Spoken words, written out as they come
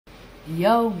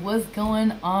Yo, what's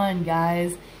going on,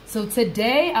 guys? So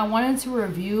today I wanted to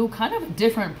review kind of a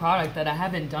different product that I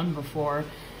haven't done before.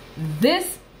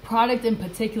 This product in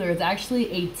particular is actually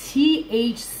a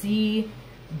THC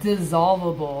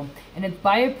dissolvable, and it's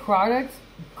by a product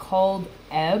called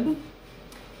Ebb.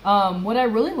 What I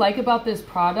really like about this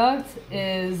product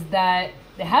is that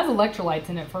it has electrolytes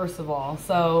in it, first of all.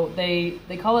 So they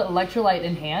call it electrolyte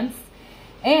enhanced.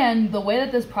 And the way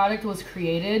that this product was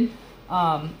created,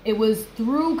 it was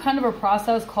through kind of a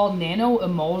process called nano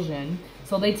emulsion.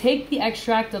 So they take the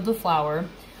extract of the flower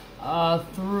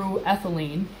through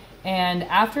ethylene, and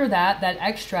after that, that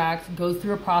extract goes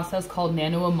through a process called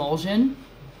nano emulsion,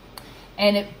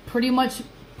 and it pretty much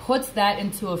puts that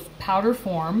into a powder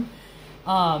form,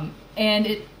 and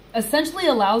it essentially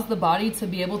allows the body to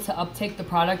be able to uptake the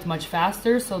product much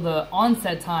faster. So the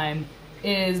onset time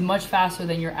is much faster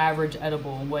than your average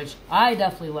edible, which I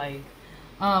definitely like.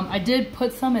 I did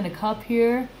put some in a cup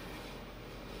here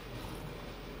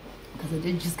because I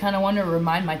did just kind of want to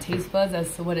remind my taste buds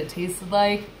as to what it tasted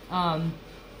like.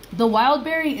 The wild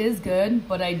berry is good,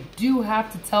 but I do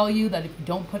have to tell you that if you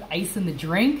don't put ice in the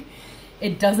drink,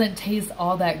 it doesn't taste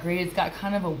all that great. It's got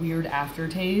kind of a weird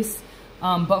aftertaste.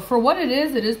 But for what it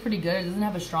is pretty good. It doesn't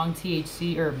have a strong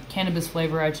THC or cannabis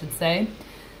flavor, I should say.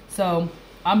 So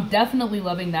I'm definitely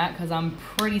loving that because I'm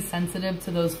pretty sensitive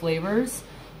to those flavors.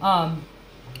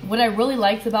 What I really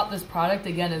liked about this product,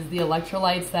 again, is the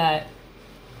electrolytes that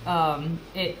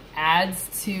it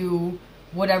adds to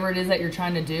whatever it is that you're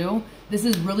trying to do. This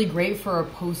is really great for a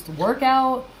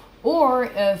post-workout, or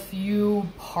if you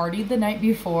partied the night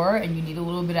before and you need a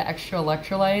little bit of extra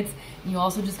electrolytes, and you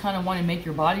also just kind of want to make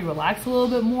your body relax a little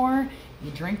bit more, you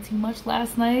drank too much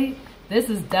last night, this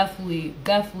is definitely,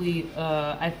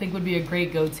 I think would be a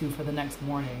great go-to for the next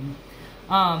morning.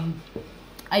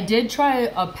 I did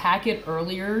try a packet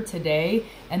earlier today,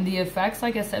 and the effects,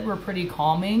 like I said, were pretty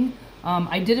calming.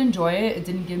 I did enjoy it. It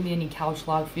didn't give me any couch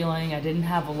lock feeling. I didn't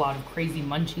have a lot of crazy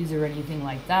munchies or anything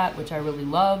like that, which I really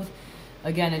loved.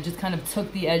 Again, it just kind of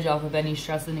took the edge off of any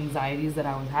stress and anxieties that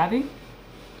I was having.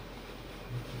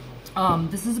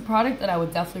 This is a product that I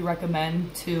would definitely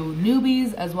recommend to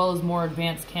newbies as well as more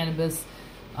advanced cannabis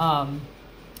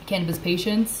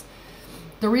patients.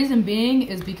 The reason being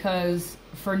is because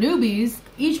for newbies,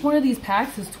 each one of these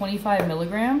packs is 25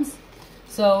 milligrams.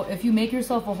 So if you make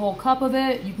yourself a whole cup of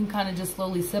it, you can kind of just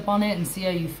slowly sip on it and see how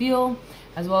you feel.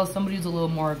 As well as somebody who's a little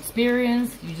more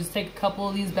experienced, you just take a couple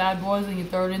of these bad boys and you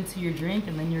throw it into your drink,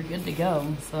 and then you're good to go.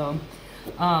 So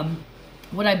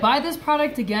would I buy this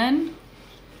product again?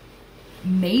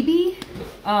 Maybe.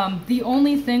 The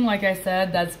only thing, like I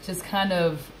said, that's just kind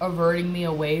of averting me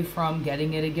away from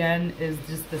getting it again is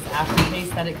just this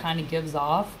aftertaste that it kind of gives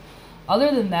off.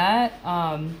 Other than that,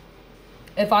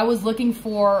 if I was looking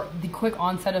for the quick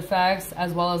onset effects,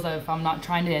 as well as if I'm not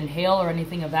trying to inhale or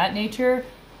anything of that nature,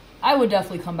 I would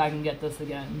definitely come back and get this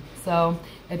again. So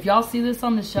if y'all see this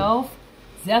on the shelf,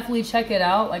 definitely check it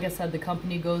out. Like I said, the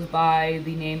company goes by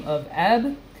the name of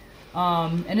Ebb.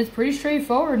 And it's pretty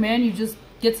straightforward, man. You just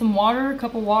get some water, a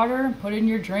cup of water, put it in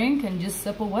your drink, and just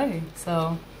sip away.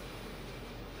 So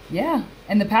yeah,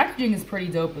 and the packaging is pretty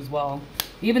dope as well.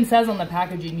 It even says on the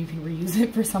packaging you can reuse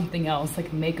it for something else,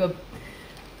 like a makeup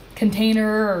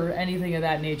container or anything of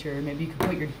that nature. Maybe you could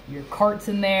put your carts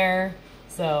in there.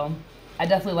 So I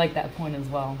definitely like that point as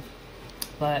well.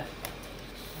 But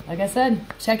like I said,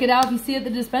 check it out if you see it at the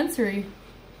dispensary.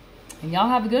 And y'all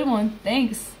have a good one.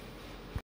 Thanks.